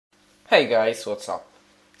Hey guys, what's up?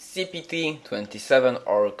 Cpt27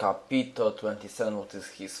 or Capito27, what is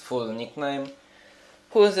his full nickname?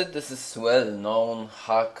 Who is it? This is well-known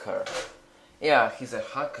hacker. Yeah, he's a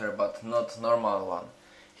hacker, but not normal one.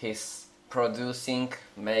 He's producing,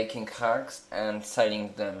 making hacks and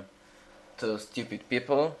selling them to stupid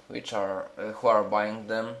people, who are buying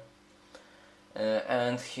them,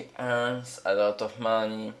 and he earns a lot of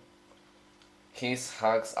money. His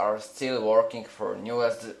hacks are still working for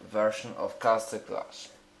newest version of Castle Clash.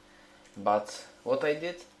 But what I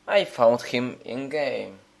did? I found him in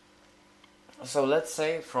game. So let's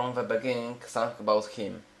say from the beginning something about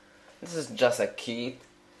him. This is just a kid.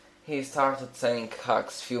 He started selling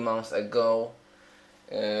hacks few months ago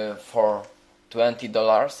for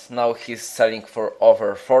 $20. Now he's selling for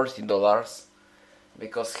over $40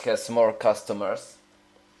 because he has more customers.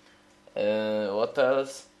 What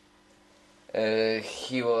else?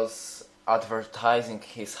 He was advertising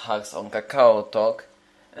his hacks on Kakao Talk,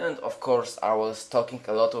 and of course I was talking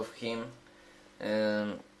a lot with him.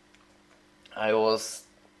 I was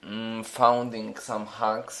founding some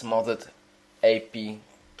hacks, modded APK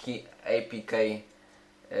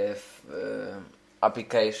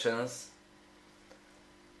applications,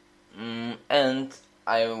 and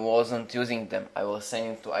I wasn't using them. I was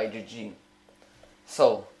sending to IGG.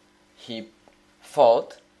 So he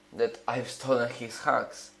thought that I've stolen his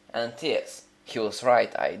hacks, and yes, he was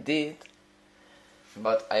right, I did,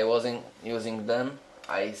 but I wasn't using them.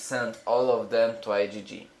 I sent all of them to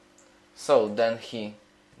IGG. So then he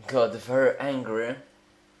got very angry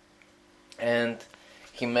and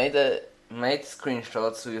he made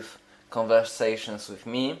screenshots with conversations with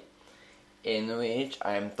me in which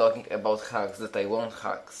I am talking about hacks that I want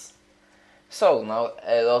hacks. So now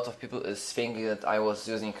a lot of people is thinking that I was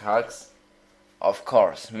using hacks. Of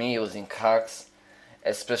course, me using hacks,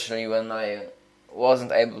 especially when I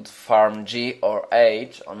wasn't able to farm G or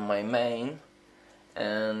H on my main,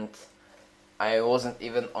 and I wasn't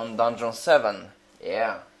even on Dungeon 7.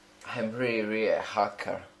 Yeah, I'm really a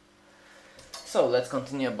hacker. So let's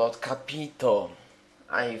continue about Capito.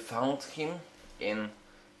 I found him in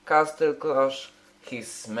Castle Clash,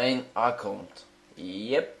 his main account.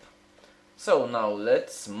 Yep. So now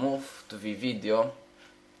let's move to the video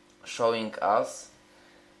showing us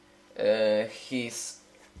his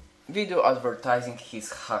video advertising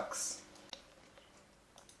his hacks.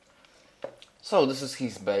 So this is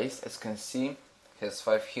his base. As you can see, he has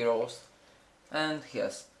 5 heroes and he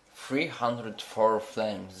has 304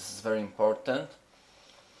 flames. This is very important.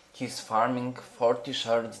 He's farming 40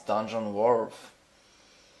 shards dungeon worth.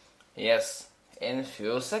 Yes, in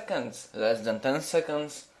few seconds, less than 10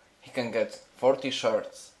 seconds, he can get 40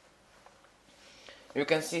 shards. You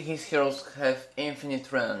can see his heroes have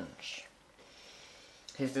infinite range.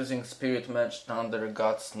 He's using Spirit Mage, Thunder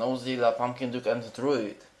God, Snowzilla, Pumpkin Duke and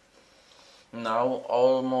Druid. Now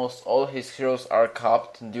almost all his heroes are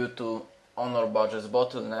capped due to honor badges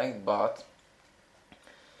bottleneck, but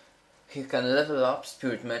he can level up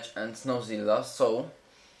Spirit Mage and Snowzilla, so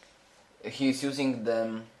he's using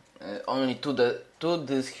them only to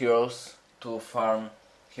these heroes to farm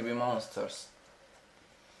heavy monsters.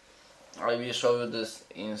 I will show you this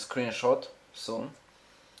in screenshot soon.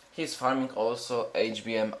 He's farming also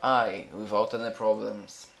HBMI without any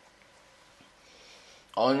problems.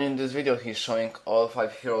 Only in this video he's showing all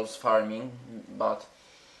 5 heroes farming, but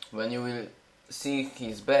when you will see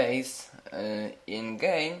his base in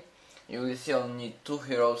game, you will see only 2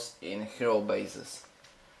 heroes in hero bases,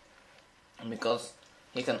 because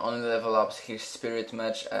he can only level up his Spirit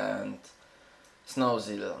Mage and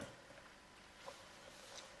Snowzilla.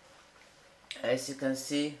 As you can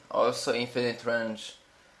see, also infinite range.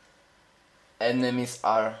 Enemies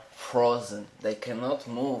are frozen, they cannot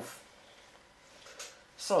move.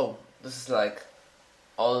 So this is like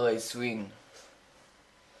always win.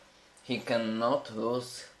 He cannot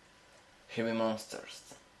lose heavy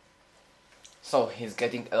monsters. So he's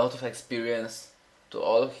getting a lot of experience to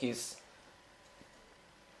only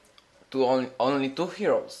 2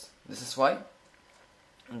 heroes. This is why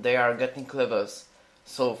they are getting levels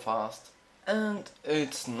so fast. And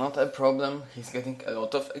it's not a problem, he's getting a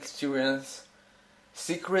lot of experience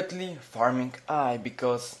secretly farming I,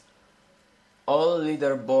 because all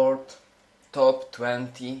leaderboard top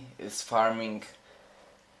 20 is farming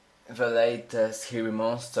the latest heavy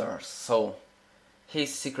monsters, so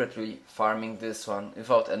he's secretly farming this one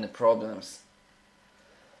without any problems.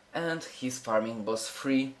 And he's farming boss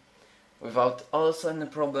free without also any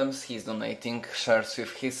problems. He's donating shares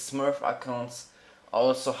with his Smurf accounts,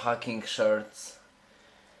 also hacking shirts,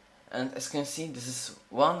 and as you can see, this is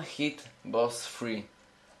one hit boss free.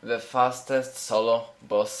 the fastest solo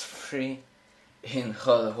boss free in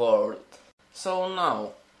whole world. So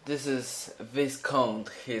now, this is Viscount,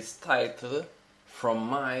 his title from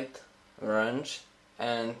Might range,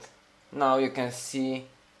 and now you can see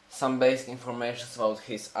some basic information about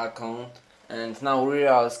his account, and now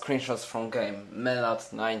real screenshots from game.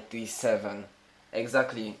 Melat97,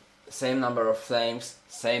 exactly same number of flames,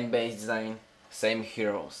 same base design, same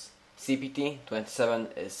heroes.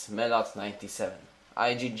 Cpt27 is Melat97.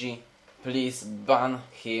 IGG, please ban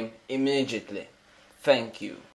him immediately. Thank you.